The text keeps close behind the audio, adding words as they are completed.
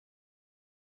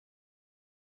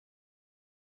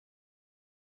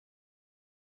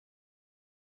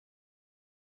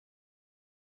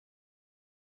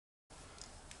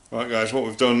Right guys, what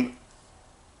we've done,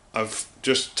 I've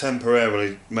just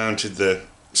temporarily mounted the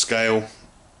scale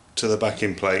to the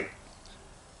backing plate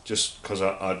just because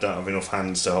I don't have enough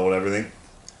hands to hold everything.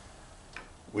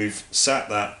 We've sat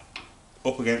that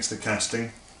up against the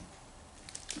casting.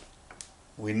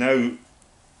 We know,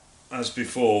 as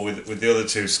before with the other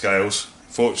two scales,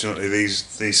 fortunately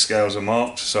these scales are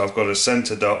marked, so I've got a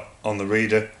centre dot on the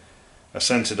reader, a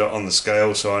centre dot on the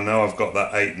scale, so I know I've got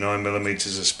that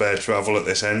 8-9mm of spare travel at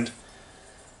this end.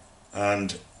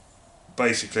 And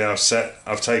basically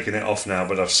I've taken it off now,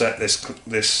 but I've set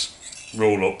this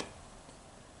rule up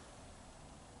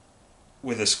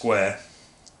with a square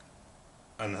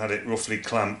and had it roughly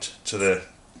clamped to the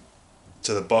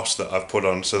boss that I've put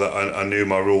on, so that I knew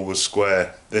my rule was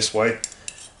square this way,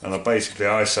 and I basically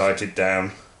eyesighted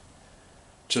down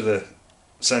to the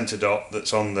centre dot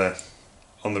that's on the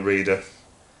reader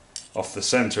off the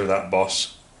centre of that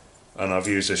boss, and I've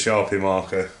used a Sharpie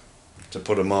marker to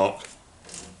put a mark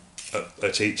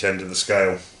at each end of the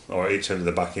scale, or each end of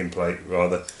the backing plate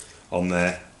rather, on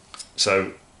there.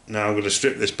 So now I'm going to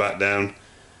strip this back down.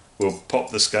 We'll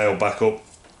pop the scale back up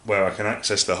where I can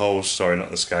access the holes, sorry, not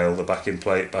the scale, the backing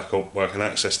plate back up where I can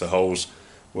access the holes.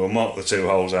 We'll mark the two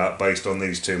holes out based on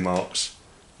these two marks,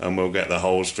 and we'll get the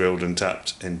holes drilled and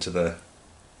tapped into the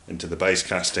base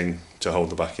casting to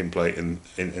hold the backing plate in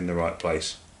the right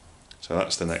place. So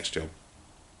that's the next job.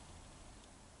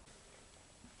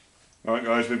 Alright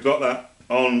guys, we've got that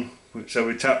on, so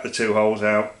we tapped the two holes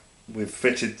out, we've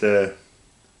fitted the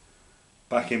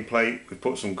backing plate, we've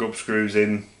put some grub screws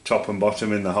in top and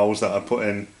bottom in the holes that I put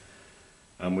in,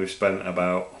 and we've spent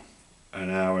about an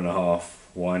hour and a half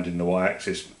winding the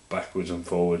y-axis backwards and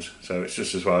forwards. So it's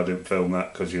just as well I didn't film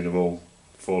that, because you'd have all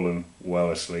fallen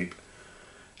well asleep.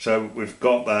 So we've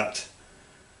got that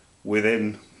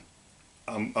within,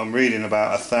 I'm reading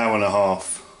about 1.5 thou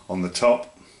on the top.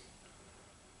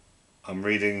 I'm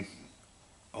reading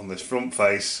on this front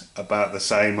face about the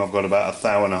same. I've got about 1.5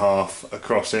 thou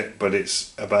across it, but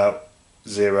it's about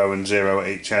 0 and 0 at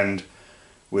each end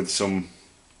with some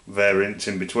variance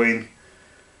in between.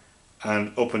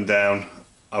 And up and down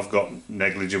I've got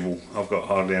negligible, I've got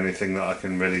hardly anything that I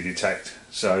can really detect.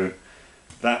 So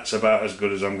that's about as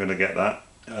good as I'm going to get that.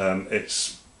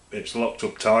 It's locked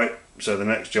up tight, so the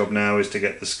next job now is to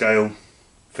get the scale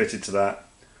fitted to that,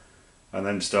 and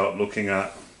then start looking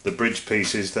at the bridge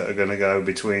pieces that are going to go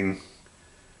between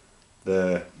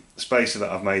the spacer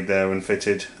that I've made there and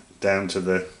fitted down to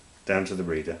the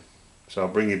reader. So I'll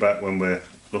bring you back when we're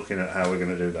looking at how we're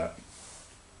going to do that.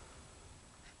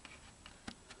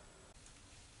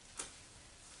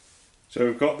 So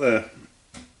we've got the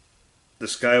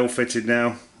scale fitted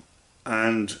now,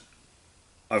 and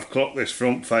I've clocked this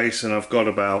front face, and I've got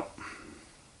about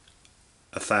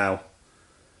 1 thou,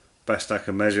 best I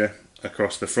can measure,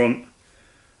 across the front.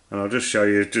 And I'll just show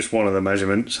you just one of the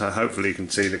measurements. Hopefully you can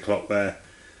see the clock there.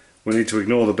 We need to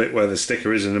ignore the bit where the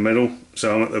sticker is in the middle.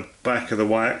 So I'm at the back of the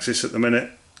y-axis at the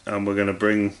minute, and we're going to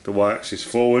bring the y-axis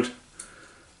forward.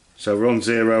 So we're on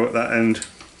 0 at that end.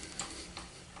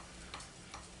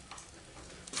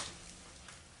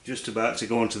 Just about to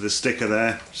go onto the sticker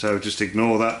there, so just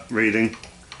ignore that reading.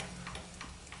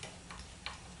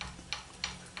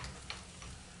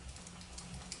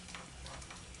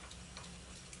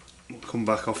 Come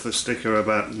back off the sticker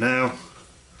about now.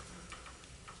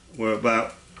 We're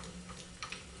about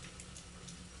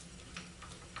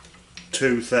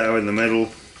 2 thou in the middle,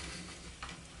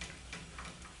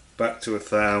 back to 1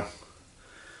 thou.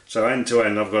 So end to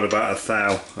end I've got about 1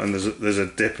 thou, and there's a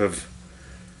dip of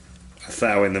 1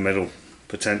 thou in the middle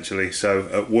potentially. So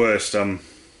at worst I'm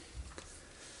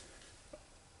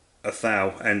 1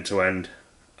 thou end to end,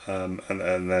 and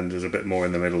then there's a bit more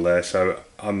in the middle there. So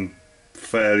I'm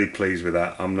fairly pleased with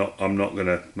that. I'm not going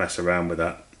to mess around with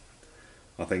that.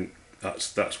 I think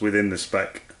that's within the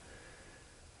spec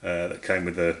that came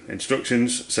with the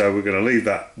instructions, so we're going to leave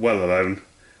that well alone.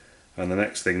 And the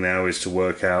next thing now is to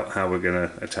work out how we're going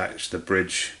to attach the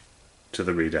bridge to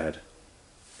the reader head.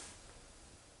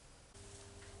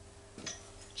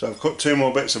 So I've cut 2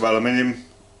 more bits of aluminium.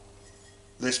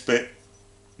 This bit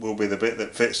will be the bit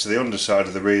that fits to the underside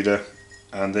of the reader,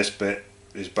 and this bit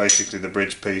is basically the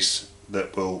bridge piece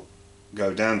that will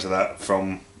go down to that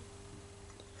from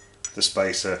the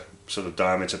spacer sort of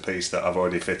diameter piece that I've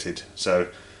already fitted. So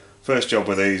first job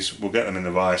with these, we'll get them in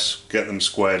the vise, get them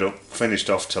squared up, finished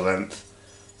off to length.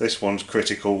 This one's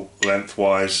critical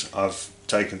lengthwise. I've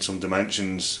taken some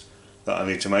dimensions that I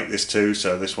need to make this to,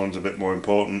 so this one's a bit more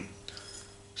important.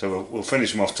 So we'll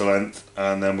finish them off to length,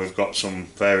 and then we've got some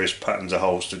various patterns of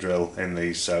holes to drill in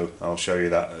these, so I'll show you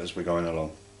that as we're going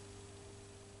along.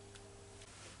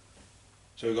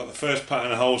 So we've got the first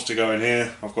pattern of holes to go in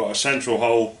here. I've got a central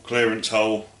hole, clearance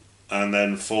hole, and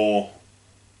then 4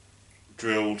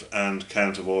 drilled and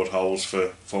counterbored holes for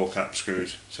 4 cap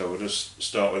screws. So we'll just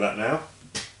start with that now.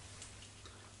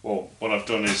 Well, what I've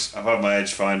done is I've had my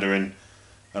edge finder in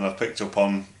and I've picked up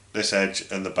on this edge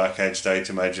and the back edge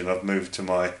datum edge, and I've moved to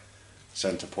my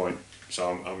centre point. So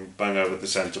I'm bang over at the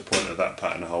centre point of that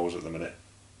pattern of holes at the minute.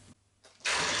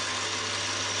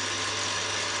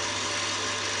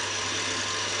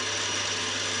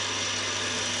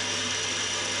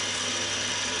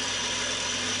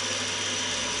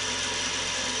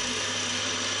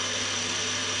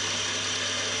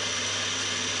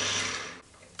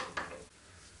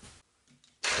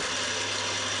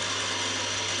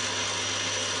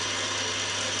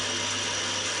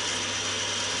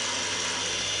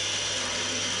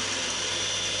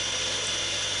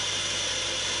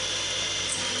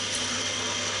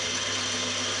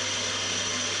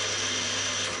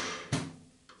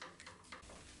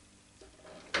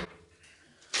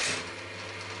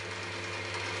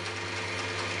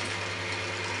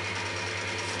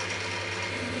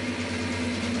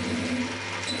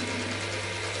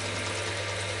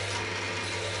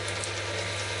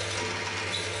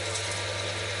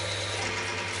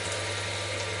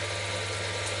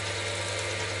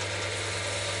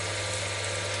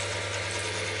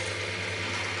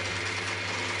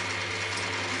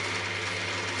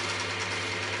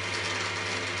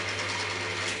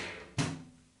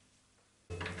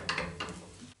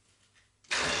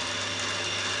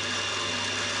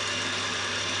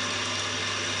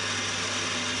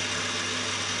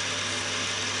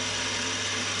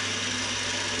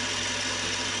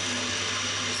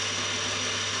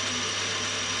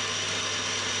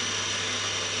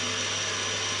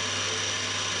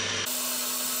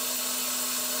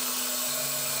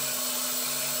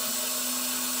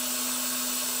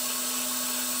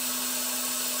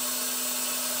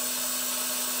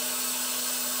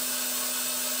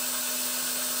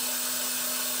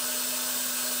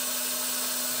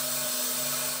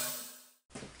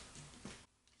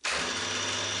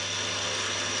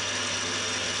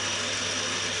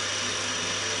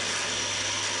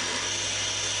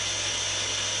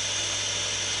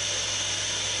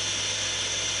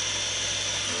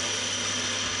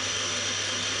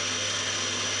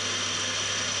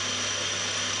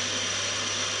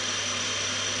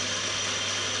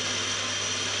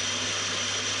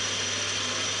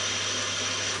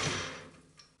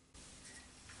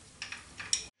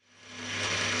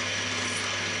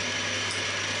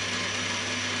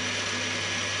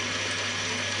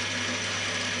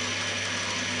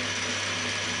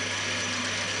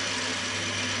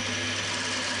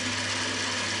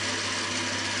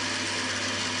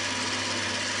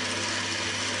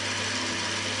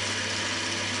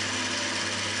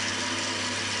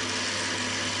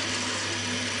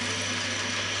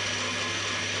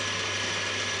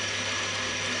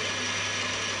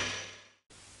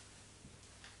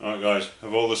 Alright guys,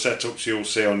 of all the setups you'll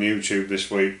see on YouTube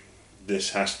this week, this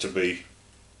has to be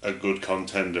a good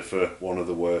contender for one of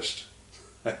the worst.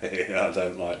 I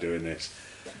don't like doing this,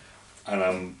 and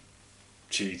I'm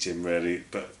cheating really,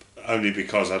 but only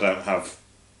because I don't have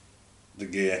the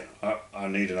gear. I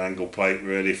need an angle plate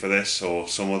really for this, or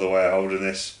some other way of holding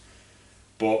this,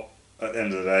 but at the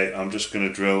end of the day I'm just going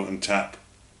to drill and tap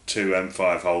 2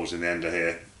 M5 holes in the end of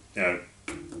here. You know,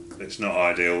 it's not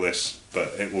ideal this,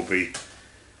 but it will be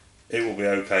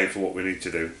okay for what we need to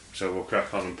do. So we'll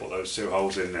crack on and put those 2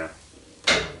 holes in now.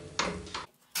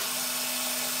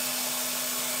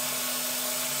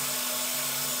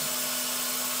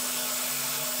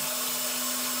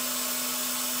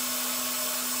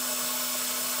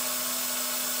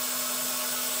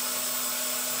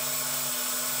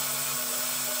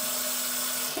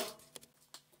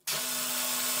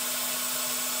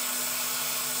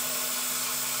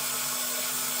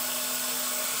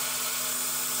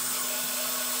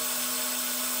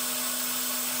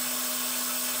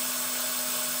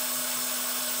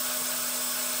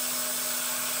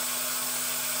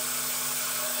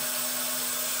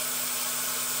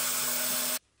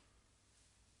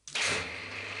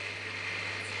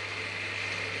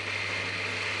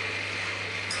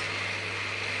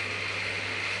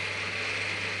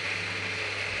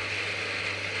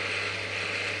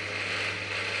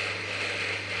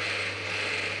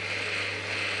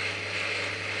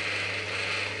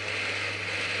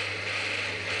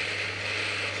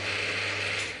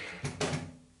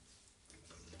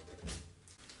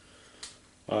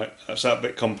 Right, that's that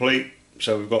bit complete.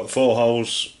 So we've got the 4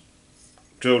 holes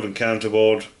drilled and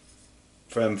counterbored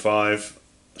for M5,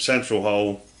 central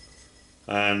hole,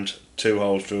 and 2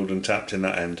 holes drilled and tapped in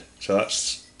that end. So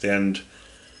that's the end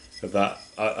of that.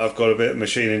 I've got a bit of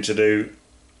machining to do.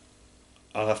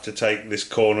 I'll have to take this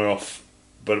corner off,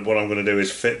 but what I'm going to do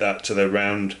is fit that to the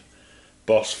round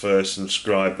boss first and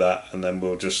scribe that, and then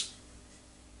we'll just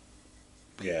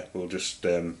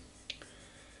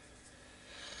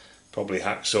probably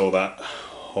hacksaw that,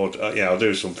 or I'll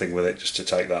do something with it just to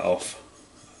take that off.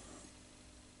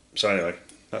 So anyway,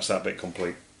 that's that bit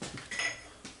complete.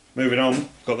 Moving on,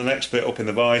 got the next bit up in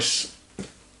the vise.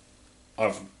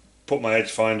 I've put my edge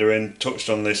finder in, touched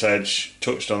on this edge,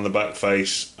 touched on the back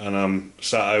face, and I'm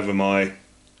sat over my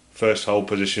first hole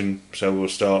position, so we'll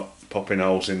start popping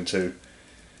holes into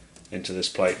this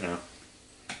plate now.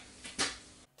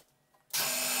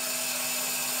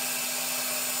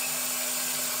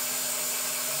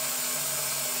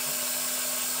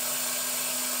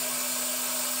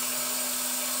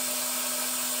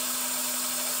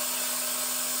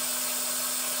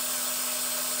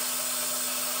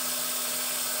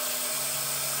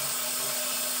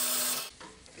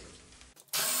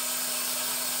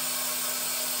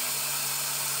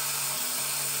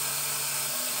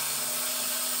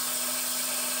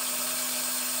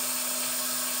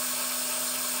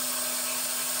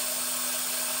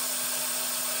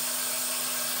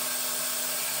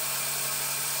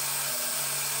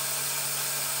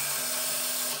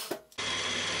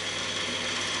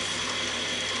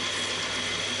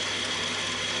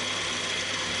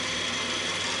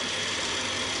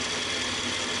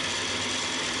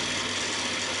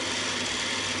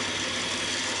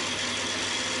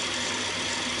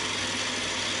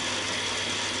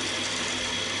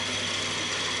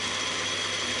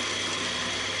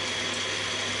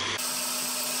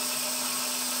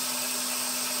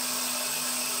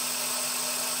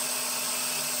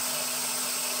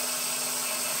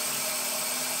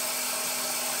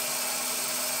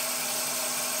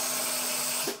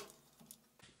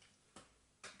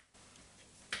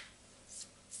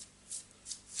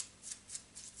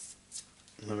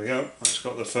 There we go, that's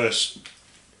got the first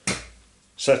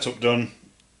setup done.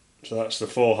 So that's the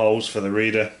 4 holes for the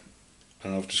reader,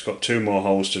 and I've just got 2 more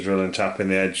holes to drill and tap in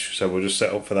the edge, so we'll just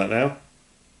set up for that now.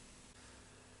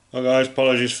 Oh guys,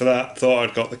 apologies for that, thought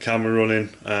I'd got the camera running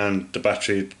and the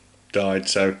battery died,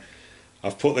 so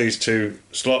I've put these 2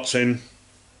 slots in,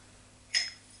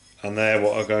 and they're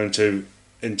what are going to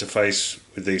interface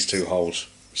with these 2 holes.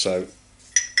 So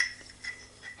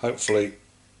hopefully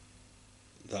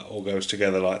that all goes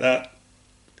together like that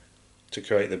to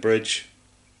create the bridge.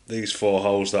 These 4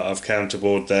 holes that I've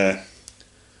counterbored there,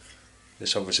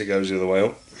 this obviously goes the other way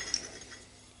up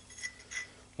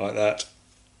like that.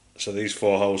 So these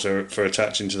 4 holes are for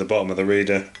attaching to the bottom of the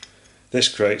reader. This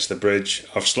creates the bridge.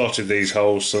 I've slotted these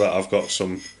holes so that I've got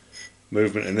some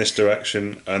movement in this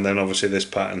direction, and then obviously this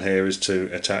pattern here is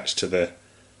to attach to the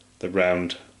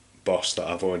round boss that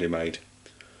I've already made.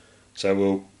 So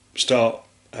we'll start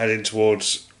heading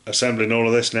towards assembling all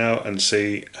of this now and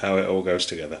see how it all goes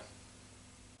together.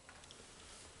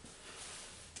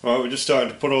 Right, we're just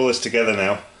starting to put all this together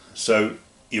now. So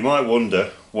you might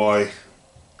wonder why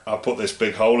I put this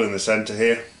big hole in the centre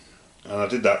here, and I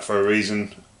did that for a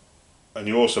reason. And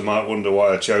you also might wonder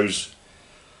why I chose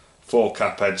 4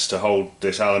 cap heads to hold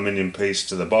this aluminium piece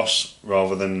to the boss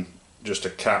rather than just a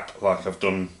cap like I've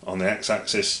done on the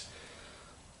x-axis.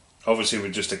 Obviously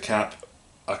with just a cap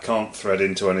I can't thread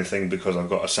into anything because I've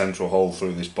got a central hole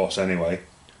through this boss anyway,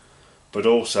 but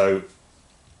also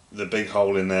the big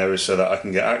hole in there is so that I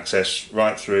can get access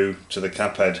right through to the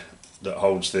cap head that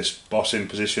holds this boss in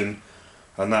position,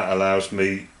 and that allows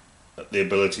me the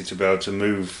ability to be able to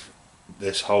move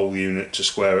this whole unit to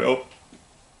square it up.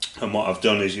 And what I've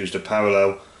done is used a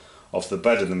parallel off the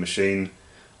bed of the machine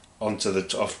onto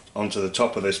the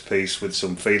top of this piece with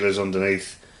some feelers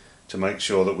underneath to make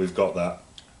sure that we've got that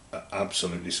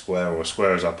absolutely square, or as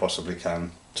square as I possibly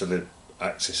can, to the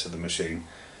axis of the machine.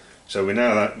 So we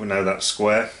know that's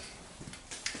square.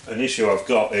 An issue I've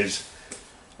got is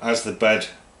as the bed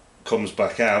comes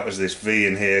back out, as this V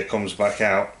in here comes back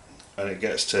out and it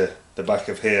gets to the back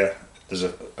of here, there's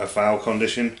a foul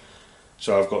condition,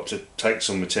 so I've got to take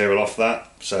some material off that.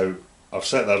 So I've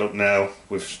set that up now,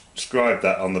 we've scribed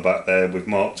that on the back there, we've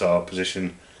marked our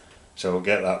position, so we'll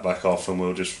get that back off and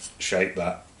we'll just shape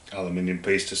that aluminium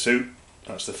piece to suit.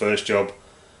 That's the first job,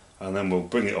 and then we'll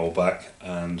bring it all back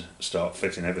and start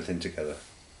fitting everything together.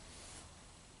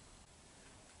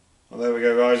 Well, there we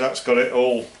go guys, that's got it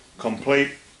all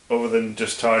complete, other than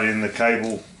just tidying the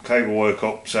cable work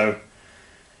up. So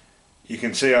you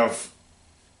can see I've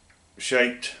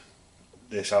shaped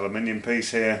this aluminium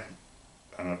piece here,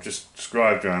 and I've just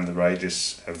scribed around the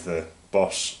radius of the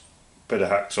boss, bit of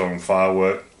hacksaw and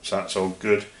firework, so that's all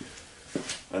good.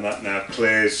 And that now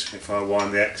clears if I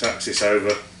wind the X-axis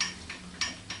over.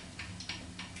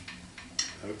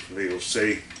 Hopefully you'll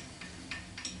see.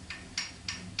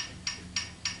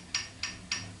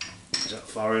 Is that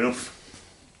far enough?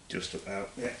 Just about,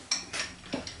 yeah.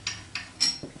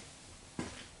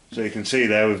 So you can see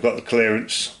there we've got the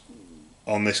clearance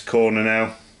on this corner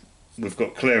now. We've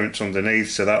got clearance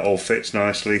underneath, so that all fits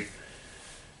nicely.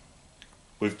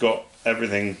 We've got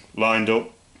everything lined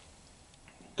up,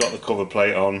 got the cover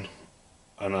plate on,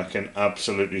 and I can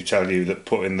absolutely tell you that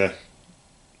putting the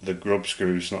grub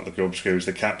screws, not the grub screws,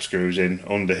 the cap screws in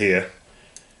under here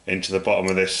into the bottom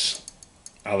of this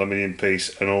aluminium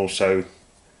piece, and also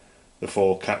the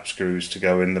 4 cap screws to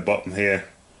go in the bottom here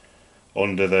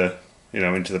under the,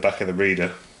 into the back of the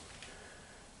reader,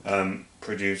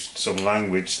 produced some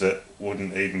language that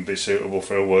wouldn't even be suitable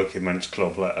for a working men's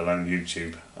club, let alone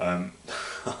YouTube.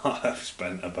 I've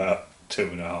spent about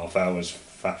 2.5 hours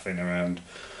faffing around.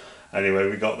 Anyway,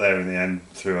 we got there in the end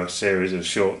through a series of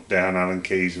short down Allen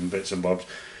keys and bits and bobs.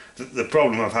 The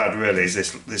problem I've had really is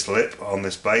this lip on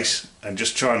this base, and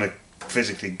just trying to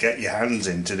physically get your hands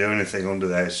in to do anything under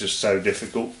there is just so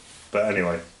difficult. But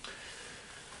anyway,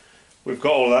 we've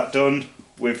got all that done.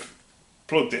 We've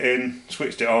plugged it in,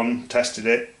 switched it on, tested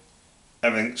it.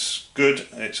 Everything's good.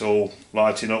 It's all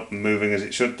lighting up and moving as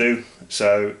it should do.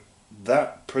 So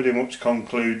that pretty much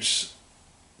concludes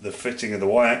the fitting of the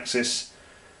Y-axis.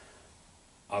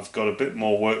 I've got a bit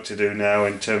more work to do now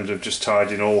in terms of just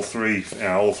tidying all three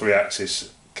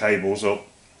axis cables up,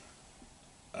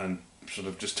 and sort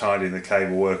of just tidying the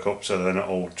cable work up so they're not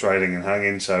all trailing and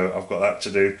hanging. So I've got that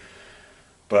to do.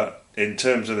 But in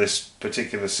terms of this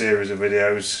particular series of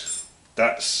videos,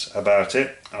 that's about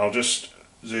it. I'll just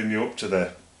zoom you up to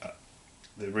the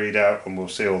readout and we'll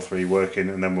see all three working,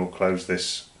 and then we'll close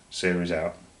this series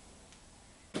out.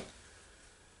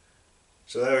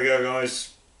 So there we go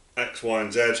guys, X, Y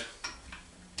and Z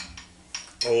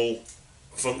all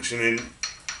functioning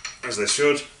as they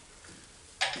should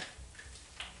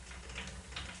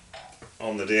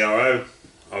on the DRO.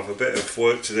 I've a bit of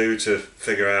work to do to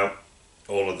figure out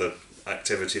all of the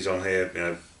activities on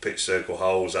here, pitch circle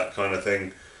holes, that kind of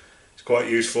thing. It's quite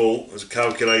useful as a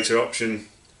calculator option,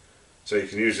 so you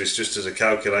can use this just as a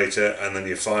calculator, and then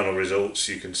your final results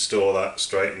you can store that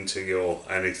straight into your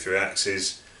any 3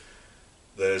 axes.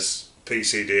 There's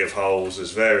PCD of holes,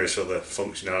 there's various other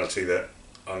functionality that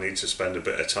I need to spend a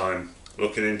bit of time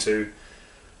looking into.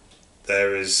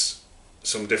 There is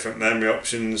some different memory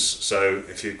options, so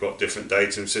if you've got different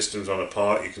datum systems on a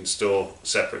part, you can store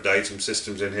separate datum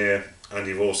systems in here, and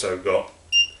you've also got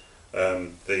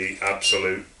the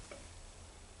absolute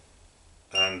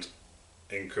and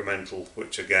incremental,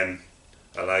 which again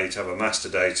allow you to have a master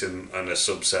datum and a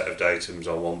subset of datums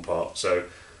on one part. So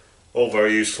all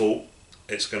very useful.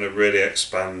 It's going to really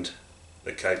expand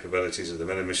the capabilities of the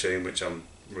milling machine, which I'm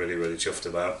really chuffed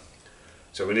about.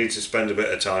 So we need to spend a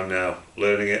bit of time now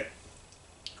learning it,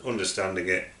 understanding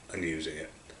it and using it.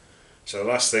 So the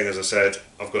last thing, as I said,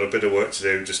 I've got a bit of work to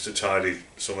do just to tidy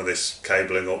some of this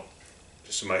cabling up,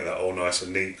 just to make that all nice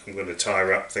and neat. I'm going to tie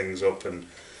wrap things up and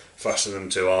fasten them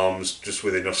to arms just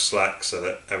with enough slack so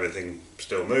that everything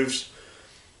still moves.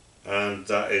 And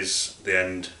that is the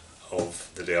end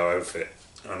of the DRO fit,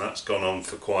 and that's gone on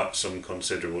for quite some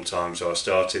considerable time. So I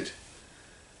started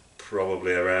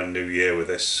probably around New Year with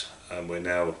this, and we're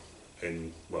now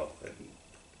heading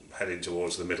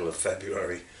towards the middle of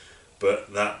February.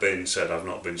 But that being said, I've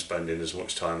not been spending as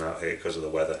much time out here because of the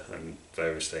weather and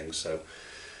various things, so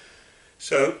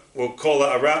we'll call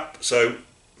that a wrap. So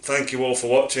thank you all for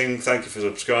watching, thank you for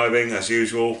subscribing as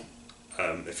usual.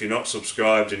 If you're not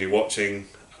subscribed and you're watching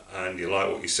and you like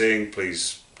what you're seeing,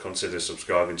 please consider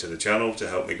subscribing to the channel to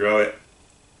help me grow it,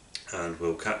 and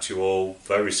we'll catch you all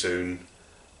very soon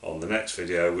on the next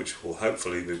video, which will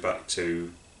hopefully be back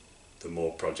to the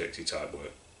more projecty type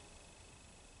work.